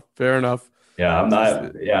you go. Fair enough. Yeah, I'm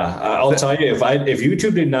not. Yeah, I'll tell you, if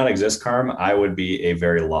YouTube did not exist, Carm, I would be a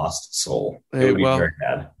very lost soul. It would be very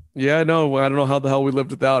bad. Yeah, no, I don't know how the hell we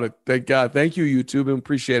lived without it. Thank God. Thank you, YouTube, and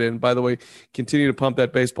appreciate it. And by the way, continue to pump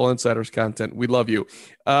that Baseball Insiders content. We love you.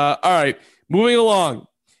 All right, moving along.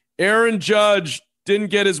 Aaron Judge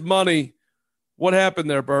didn't get his money. What happened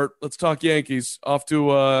there, Bert? Let's talk Yankees. Off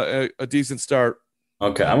to a decent start.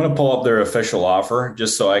 Okay, I'm going to pull up their official offer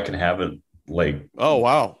just so I can have it like. Oh,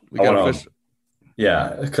 wow. We got official.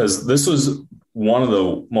 Yeah, because this was one of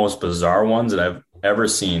the most bizarre ones that I've ever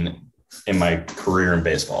seen in my career in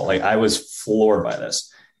baseball. Like, I was floored by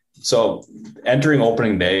this. So entering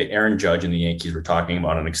opening day, Aaron Judge and the Yankees were talking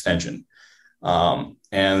about an extension. And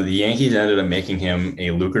the Yankees ended up making him a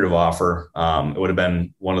lucrative offer. It would have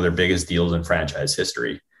been one of their biggest deals in franchise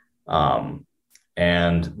history. And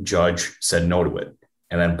Judge said no to it.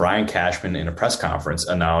 And then Brian Cashman in a press conference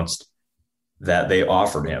announced that they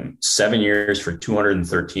offered him 7 years for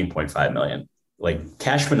 $213.5 million. Like,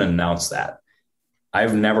 Cashman announced that.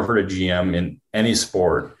 I've never heard a GM in any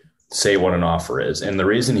sport say what an offer is. And the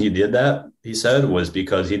reason he did that, he said, was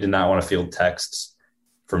because he did not want to field texts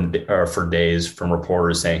for days from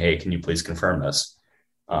reporters saying, hey, can you please confirm this?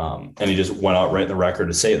 And he just went out right in the record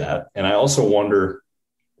to say that. And I also wonder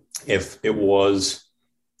if it was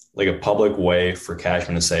like a public way for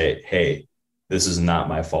Cashman to say, hey, this is not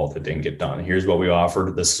my fault it didn't get done. Here's what we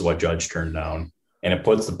offered. This is what Judge turned down. And it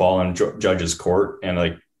puts the ball in Judge's court, and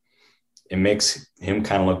like it makes him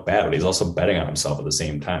kind of look bad, but he's also betting on himself at the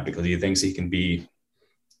same time because he thinks he can be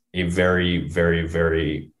a very, very,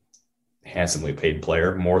 very handsomely paid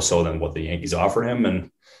player, more so than what the Yankees offered him.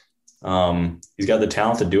 And he's got the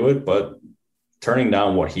talent to do it, but turning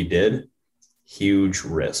down what he did, huge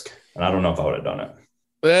risk. And I don't know if I would have done it.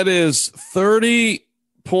 That is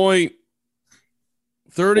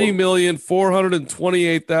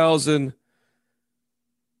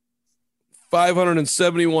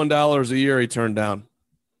 $30,428,571 a year he turned down.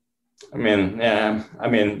 I mean, yeah. I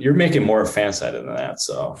mean, you're making more fan sided than that.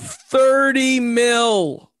 So $30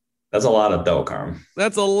 million. That's a lot of dough, Carm.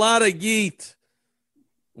 That's a lot of yeet.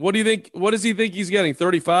 What do you think? What does he think he's getting?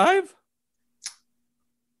 35?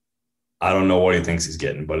 I don't know what he thinks he's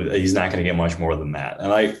getting, but he's not going to get much more than that.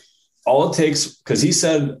 And all it takes, because he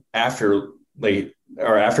said after it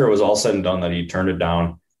was all said and done that he turned it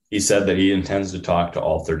down, he said that he intends to talk to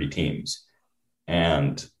all 30 teams.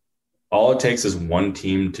 And all it takes is one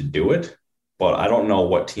team to do it, but I don't know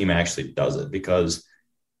what team actually does it because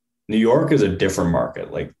New York is a different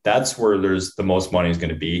market. Like, that's where there's the most money is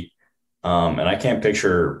going to be. And I can't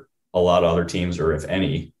picture a lot of other teams, or if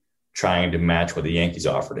any, trying to match what the Yankees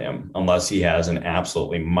offered him, unless he has an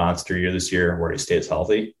absolutely monster year this year where he stays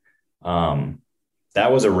healthy. That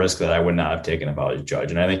was a risk that I would not have taken about his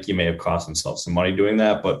Judge. And I think he may have cost himself some money doing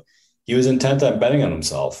that, but he was intent on betting on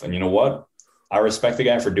himself. And you know what? I respect the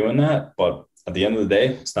guy for doing that, but at the end of the day,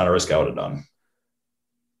 it's not a risk I would have done.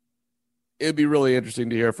 It'd be really interesting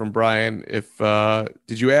to hear from Brian. If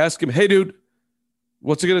did you ask him, hey, dude,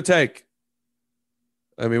 what's it going to take?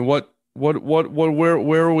 I mean, where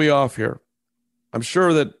are we off here? I'm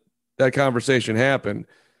sure that conversation happened,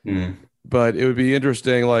 but it would be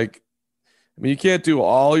interesting. Like, I mean, you can't do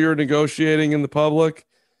all your negotiating in the public,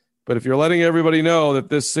 but if you're letting everybody know that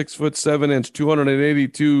this 6'7",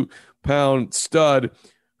 282-pound stud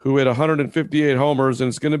who hit 158 homers and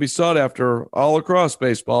is going to be sought after all across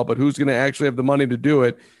baseball, but who's going to actually have the money to do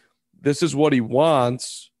it, this is what he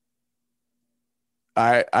wants.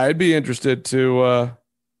 I'd be interested to,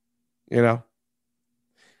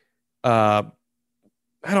 I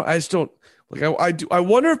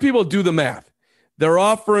wonder if people do the math. They're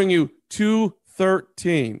offering you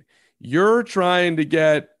 213. You're trying to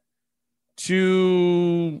get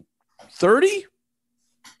 230.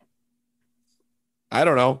 I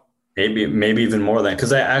don't know. Maybe even more than,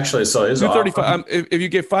 because I actually saw his 235. If you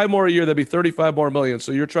get 5 more a year, that'd be 35 more million.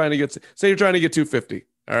 So you're trying to get 250.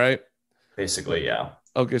 All right. Basically, yeah.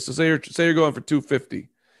 Okay, so say you're going for 250.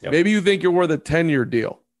 Yep. Maybe you think you're worth a 10-year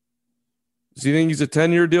deal. Does he think he's a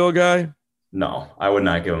 10-year deal guy? No, I would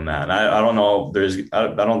not give him that. I don't know.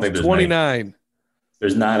 I don't think there's 29.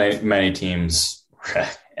 There's not many teams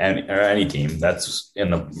or any team that's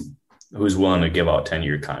who's willing to give out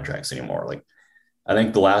 10-year contracts anymore. Like, I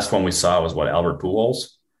think the last one we saw was Albert Pujols.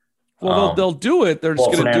 Well, they'll do it. They're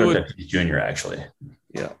just going to do it. Tatis Jr. Actually.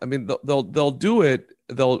 Yeah, I mean they'll do it.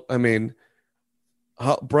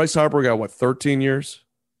 Bryce Harper got 13 years.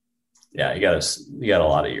 Yeah, he got a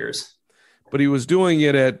lot of years. But he was doing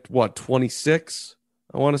it at 26,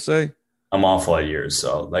 I want to say. I'm awful at years,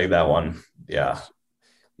 so like that one, yeah.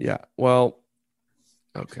 Yeah, well,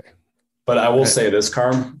 okay. But I will say this,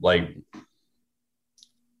 Carm, like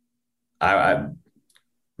I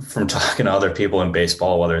from talking to other people in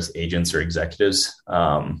baseball, whether it's agents or executives,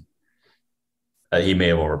 he may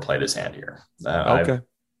have overplayed his hand here. Okay.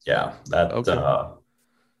 That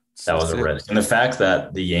was a risk. And the fact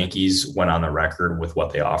that the Yankees went on the record with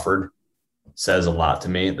what they offered says a lot to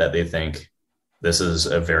me, that they think this is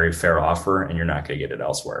a very fair offer and you're not going to get it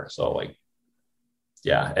elsewhere. So like,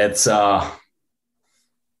 yeah, it's yeah.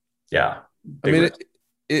 I mean,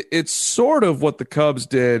 it's sort of what the Cubs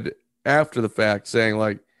did after the fact, saying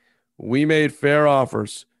like, we made fair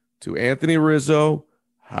offers to Anthony Rizzo,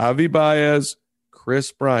 Javi Baez,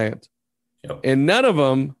 Chris Bryant, and none of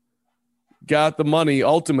them got the money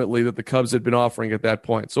ultimately that the Cubs had been offering at that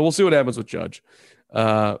point. So we'll see what happens with Judge.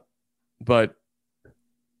 But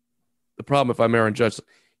the problem, if I'm Aaron Judge,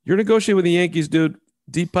 you're negotiating with the Yankees, dude,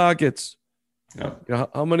 deep pockets. Yeah. You know,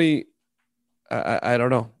 how many? I don't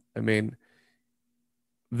know. I mean,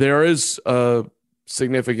 there is a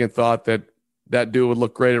significant thought that dude would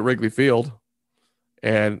look great at Wrigley Field,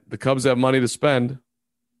 and the Cubs have money to spend.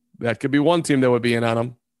 That could be one team that would be in on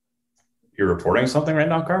them. You're reporting something right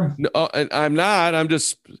now, Carm? No, I'm not. I'm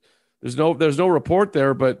just there's no report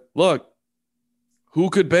there. But look, who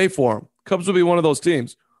could pay for him? Cubs would be one of those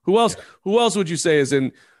teams. Who else? Yeah. Who else would you say is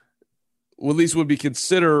in? At least would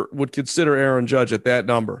consider Aaron Judge at that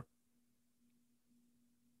number?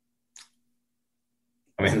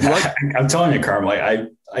 I mean, I'm telling you, Carm. Like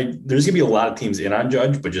there's gonna be a lot of teams in on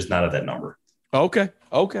Judge, but just not at that number. Okay.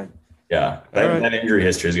 Yeah, that injury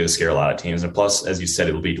history is going to scare a lot of teams. And plus, as you said,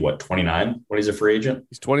 it'll be 29 when he's a free agent?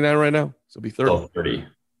 He's 29 right now, so he'll be 30. So 30.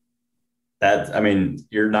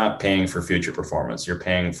 You're not paying for future performance. You're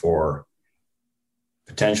paying for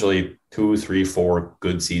potentially 2, 3, 4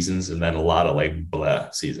 good seasons, and then a lot of like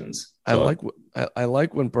blah seasons. So, I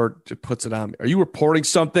like when Bert puts it on me. Are you reporting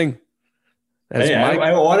something?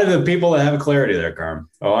 I wanted the people to have clarity there, Carm.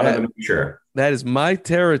 I wanted to make sure. That is my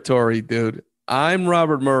territory, dude. I'm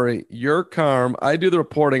Robert Murray. You're Carm. I do the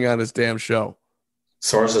reporting on this damn show.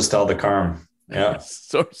 Sources tell the Carm. Yeah.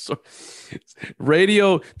 So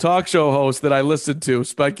radio talk show host that I listened to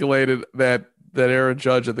speculated that Aaron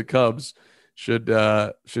Judge of the Cubs should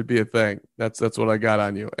be a thing. That's what I got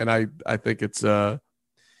on you. And I think it's I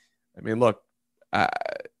mean, look,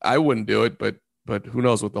 I wouldn't do it, but who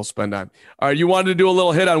knows what they'll spend on. All right, you wanted to do a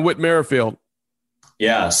little hit on Whit Merrifield.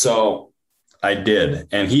 Yeah, so I did.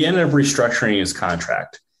 And he ended up restructuring his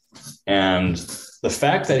contract. And the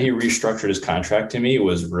fact that he restructured his contract to me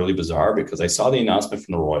was really bizarre because I saw the announcement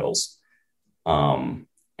from the Royals. And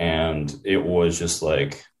it was just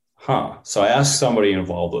like, huh. So I asked somebody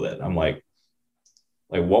involved with it. I'm like,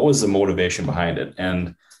 what was the motivation behind it?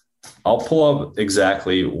 And I'll pull up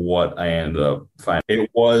exactly what I ended up finding.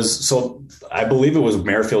 I believe it was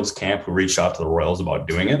Merrifield's camp who reached out to the Royals about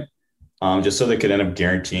doing it. Just so they could end up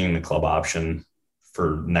guaranteeing the club option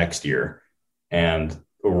for next year. And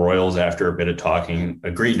the Royals, after a bit of talking,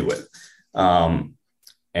 agreed to it.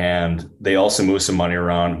 And they also moved some money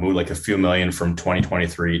around, moved like a few million from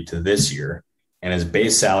 2023 to this year. And his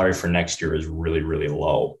base salary for next year is really, really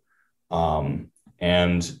low.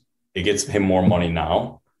 And it gets him more money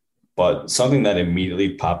now. But something that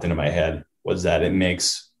immediately popped into my head was that it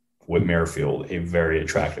makes Whit Merrifield a very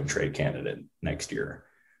attractive trade candidate next year.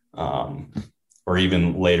 Or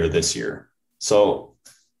even later this year. So,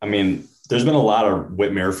 I mean, there's been a lot of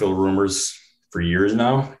Whit Merrifield rumors for years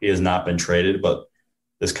now. He has not been traded, but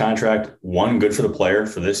this contract, one, good for the player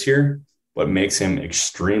for this year, but makes him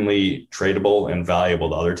extremely tradable and valuable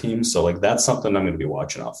to other teams. So, like, that's something I'm going to be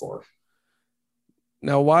watching out for.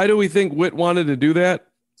 Now, why do we think Whit wanted to do that?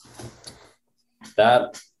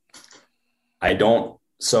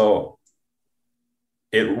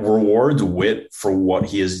 It rewards Whit for what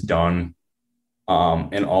he has done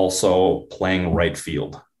and also playing right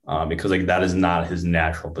field because like that is not his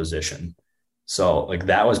natural position. So like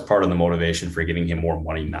that was part of the motivation for getting him more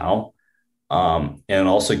money now. And it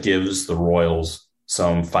also gives the Royals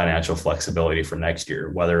some financial flexibility for next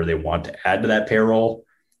year, whether they want to add to that payroll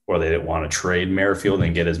or they didn't want to trade Merrifield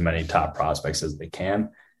and get as many top prospects as they can.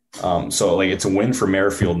 So like it's a win for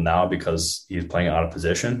Merrifield now because he's playing out of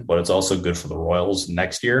position, but it's also good for the Royals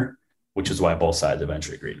next year, which is why both sides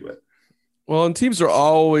eventually agreed to it. Well, and teams are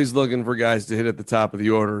always looking for guys to hit at the top of the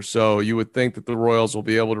order. So you would think that the Royals will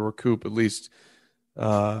be able to recoup at least,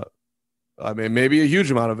 maybe a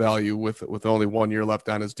huge amount of value with only 1 year left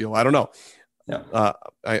on his deal. I don't know. Yeah.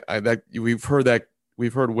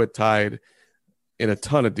 We've heard Witt tied in a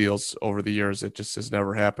ton of deals over the years. It just has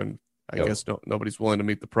never happened. I guess nobody's willing to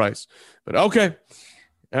meet the price. But okay.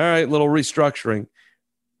 All right, little restructuring.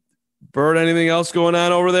 Bert, anything else going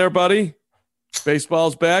on over there, buddy?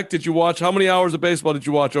 Baseball's back. Did you watch? How many hours of baseball did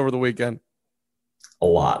you watch over the weekend? A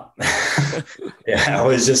lot. Yeah,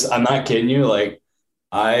 I'm not kidding you. Like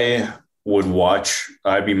I'd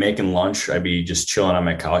be making lunch. I'd be just chilling on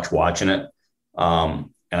my couch watching it.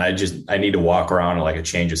 And I need to walk around like a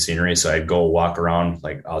change of scenery. So I'd go walk around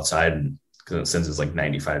like outside, and since it's like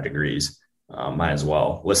 95 degrees, might as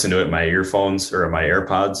well listen to it in my earphones or my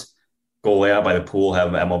AirPods, go lay out by the pool,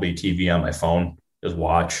 have MLB TV on my phone, just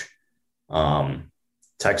watch,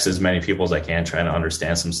 text as many people as I can, trying to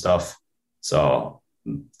understand some stuff. So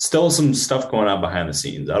still some stuff going on behind the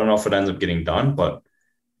scenes. I don't know if it ends up getting done, but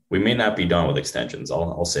we may not be done with extensions.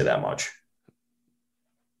 I'll say that much.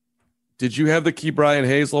 Did you have the Key Brian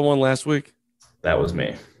Hazel one last week? That was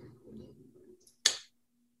me.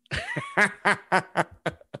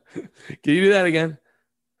 Can you do that again?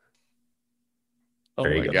 Oh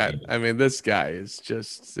There my you God. go. I mean, this guy is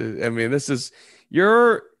just, this is,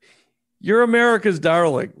 you're America's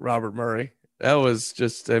darling, Robert Murray. That was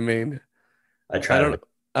just, I tried.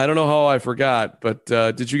 I don't know how I forgot, but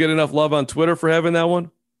did you get enough love on Twitter for having that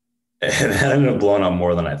one? It ended up blowing up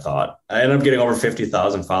more than I thought. I ended up getting over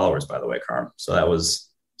 50,000 followers, by the way, Carm. So it's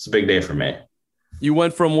a big day for me. You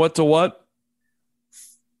went from what to what?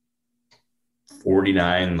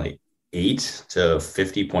 49.8 to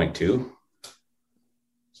 50.2.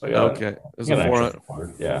 So Okay. There's a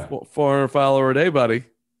 400 follower a day, buddy.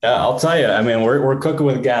 Yeah, I'll tell you. I mean, we're cooking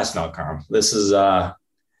with gas now, Carm. This is I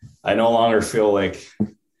no longer feel like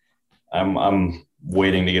I'm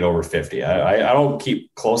waiting to get over 50. I don't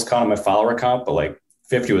keep close count on my follower count, but like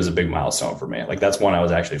 50 was a big milestone for me. Like that's one I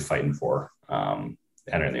was actually fighting for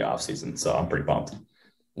entering the offseason. So I'm pretty pumped.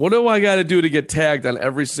 What do I got to do to get tagged on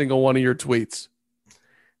every single one of your tweets?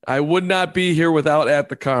 I would not be here without At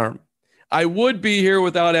the Carm. I would be here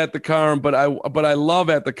without At the Carm, but I love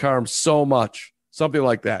At the Carm so much. Something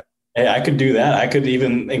like that. Hey, I could do that. I could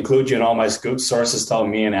even include you in all my scoops. Sources tell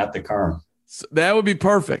me and At the Carm. So that would be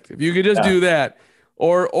perfect if you could just do that,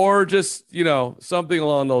 or just something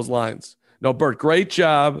along those lines. No, Bert, great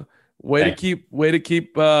job. Way to keep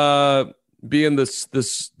being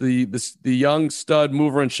the young stud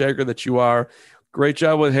mover and shaker that you are. Great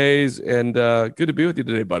job with Hayes, and good to be with you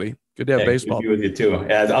today, buddy. Good to have baseball. Good to be with you too.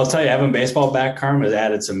 Yeah, I'll tell you, having baseball back, Carm, has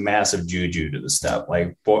added some massive juju to the step.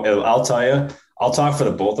 Like, I'll tell you, I'll talk for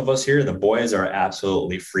the both of us here. The boys are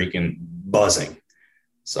absolutely freaking buzzing.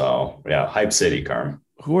 So yeah, hype city, Carm.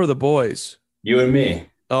 Who are the boys? You and me.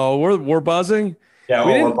 Oh, we're buzzing. Yeah,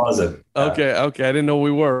 we're buzzing. Yeah. Okay. I didn't know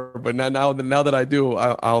we were, but now that I do,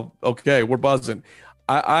 I'll okay, we're buzzing.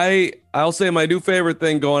 I'll say my new favorite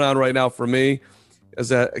thing going on right now for me is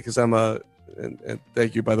that because and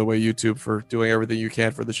thank you, by the way, YouTube, for doing everything you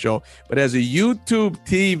can for the show. But as a YouTube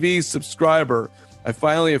TV subscriber, I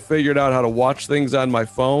finally have figured out how to watch things on my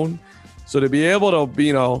phone. So to be able to,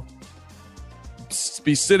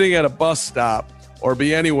 be sitting at a bus stop or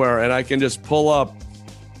be anywhere, and I can just pull up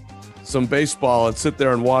some baseball and sit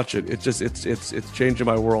there and watch it. It's changing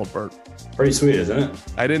my world, Bert. Pretty sweet, isn't it?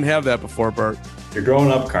 I didn't have that before, Bert. You're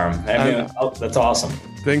growing up, Carm. I mean, that's awesome.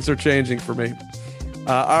 Things are changing for me.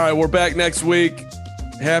 All right, we're back next week.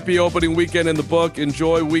 Happy opening weekend in the book.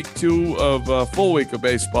 Enjoy week 2 of full week of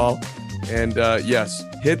baseball. And yes,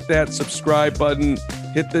 hit that subscribe button.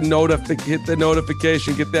 Hit the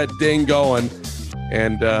notification. Get that ding going.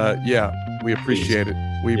 And we appreciate it.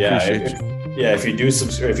 We appreciate you. Yeah, if you do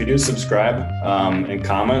subscribe and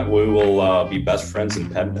comment, we will be best friends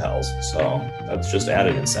and pen pals. So that's just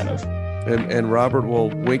added incentive. And Robert will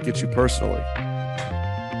wink at you personally.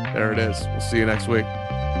 There it is. We'll see you next week.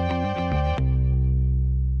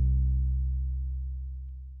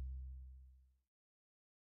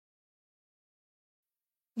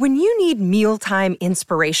 When you need mealtime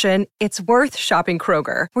inspiration, it's worth shopping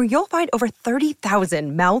Kroger, where you'll find over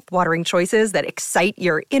 30,000 mouth-watering choices that excite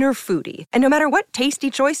your inner foodie. And no matter what tasty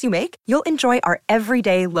choice you make, you'll enjoy our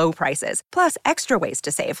everyday low prices, plus extra ways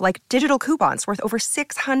to save, like digital coupons worth over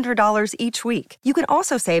 $600 each week. You can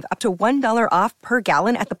also save up to $1 off per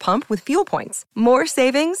gallon at the pump with fuel points. More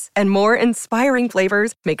savings and more inspiring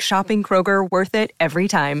flavors make shopping Kroger worth it every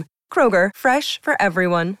time. Kroger, fresh for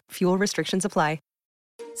everyone. Fuel restrictions apply.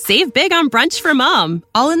 Save big on brunch for mom,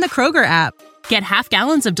 all in the Kroger app. Get half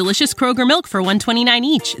gallons of delicious Kroger milk for $1.29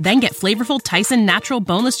 each. Then get flavorful Tyson natural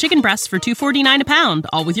boneless chicken breasts for $2.49 a pound,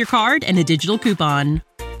 all with your card and a digital coupon.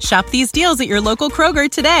 Shop these deals at your local Kroger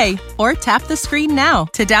today, or tap the screen now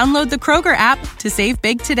to download the Kroger app to save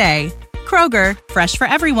big today. Kroger, fresh for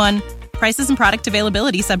everyone. Prices and product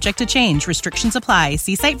availability subject to change. Restrictions apply.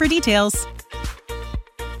 See site for details.